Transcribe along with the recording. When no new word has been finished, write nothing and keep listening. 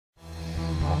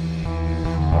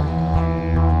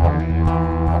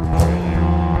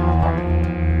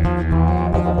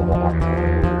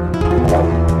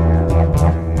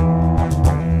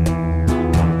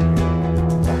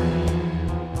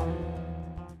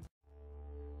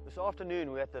This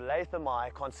afternoon we're at the Latham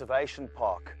Conservation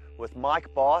Park with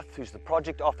Mike Barth, who's the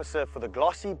project officer for the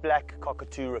Glossy Black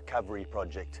Cockatoo Recovery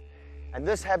Project. And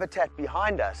this habitat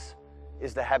behind us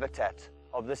is the habitat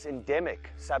of this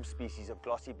endemic subspecies of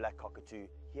glossy black cockatoo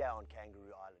here on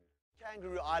Kanagroo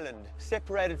Island. Kanagroo Island,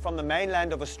 separated from the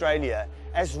mainland of Australia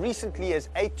as recently as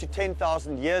 8,000 to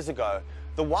 10,000 years ago,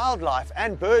 the wildlife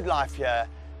and bird life here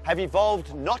have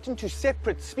evolved not into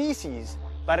separate species,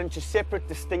 but into separate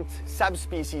distinct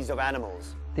subspecies of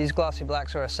animals. These glossy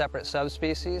blacks are a separate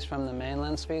subspecies from the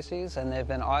mainland species, and they've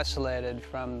been isolated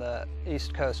from the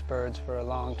east coast birds for a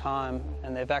long time,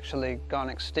 and they've actually gone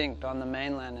extinct on the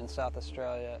mainland in South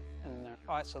Australia, and they're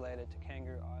isolated to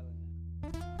Kanagroo Island.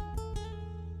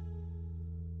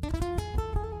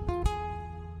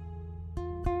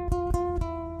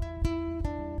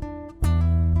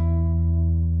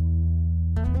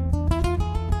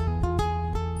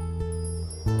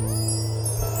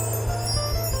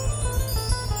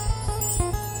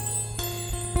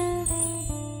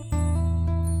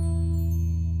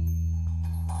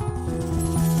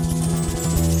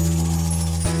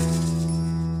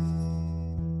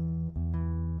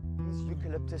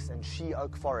 Eucalyptus and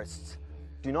she-oak forests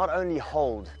do not only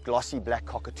hold glossy black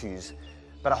cockatoos,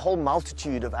 but a whole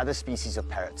multitude of other species of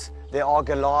parrots. There are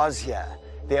galahs here.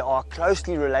 There are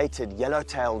closely related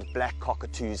yellow-tailed black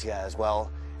cockatoos here as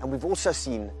well. And we've also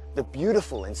seen the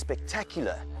beautiful and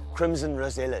spectacular crimson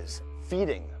rosellas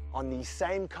feeding on these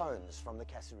same cones from the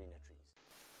casuarina trees.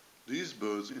 These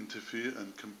birds interfere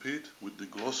and compete with the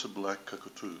glossy black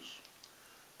cockatoos.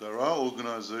 There are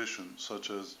organizations such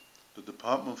as the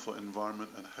Department for Environment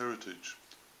and Heritage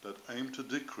that aim to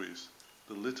decrease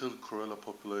the little corella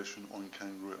population on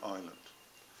Kanagroo Island.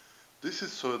 This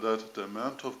is so that the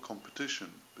amount of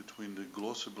competition between the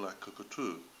glossy black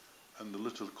cockatoo and the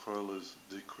little corellas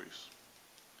decrease.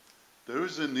 There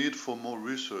is a need for more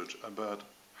research about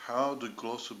how the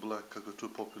glossy black cockatoo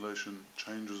population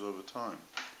changes over time.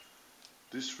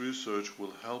 This research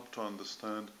will help to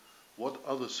understand what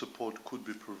other support could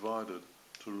be provided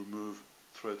to remove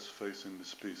threats facing the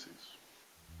species.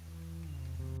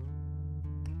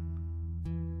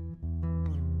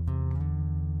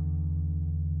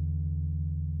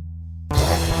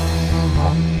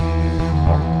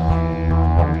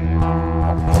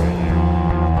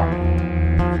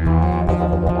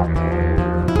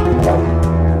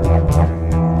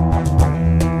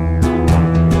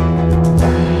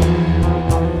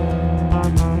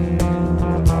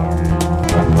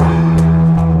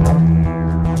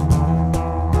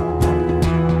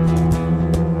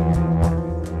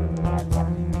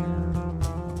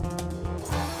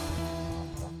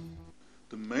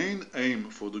 The main aim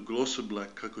for the glossy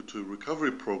black cockatoo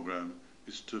recovery program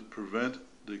is to prevent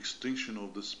the extinction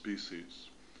of the species.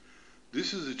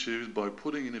 This is achieved by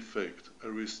putting in effect a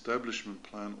re-establishment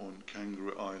plan on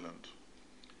Kanagroo Island.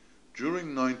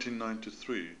 During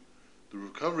 1993, the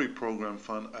recovery program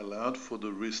fund allowed for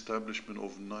the re-establishment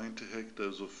of 90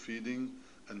 hectares of feeding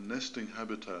and nesting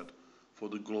habitat for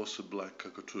the glossy black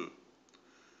cockatoo.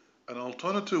 An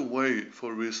alternative way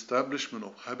for re-establishment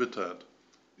of habitat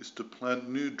is to plant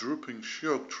new drooping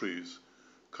she-oak trees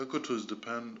cockatoos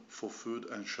depend for food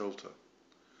and shelter.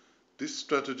 This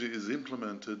strategy is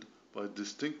implemented by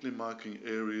distinctly marking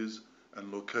areas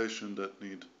and locations that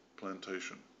need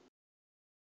plantation.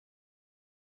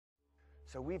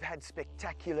 So we've had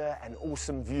spectacular and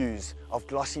awesome views of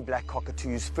glossy black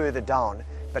cockatoos further down,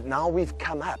 but now we've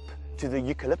come up to the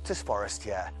eucalyptus forest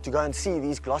here to go and see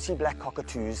these glossy black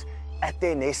cockatoos at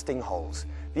their nesting holes.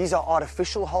 These are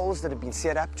artificial holes that have been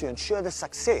set up to ensure the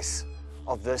success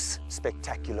of this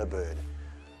spectacular bird.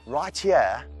 Right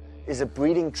here is a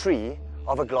breeding tree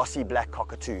of a glossy black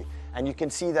cockatoo, and you can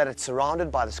see that it's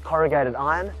surrounded by this corrugated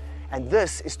iron, and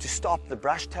this is to stop the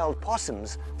brush-tailed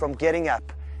possums from getting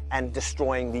up and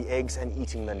destroying the eggs and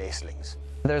eating the nestlings.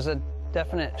 There's a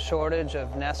definite shortage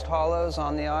of nest hollows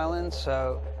on the island,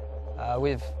 so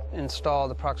we've installed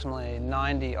approximately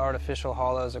 90 artificial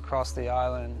hollows across the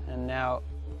island, and now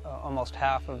almost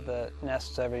half of the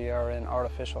nests every year are in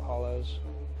artificial hollows.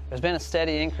 There's been a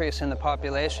steady increase in the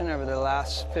population over the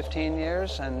last 15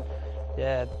 years, and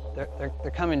yeah,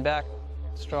 they're coming back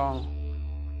strong.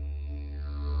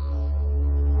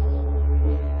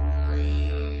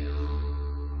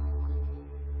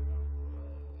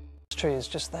 This tree is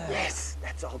just there. Yes,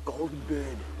 that's our golden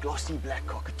bird, glossy black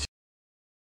cockatoo.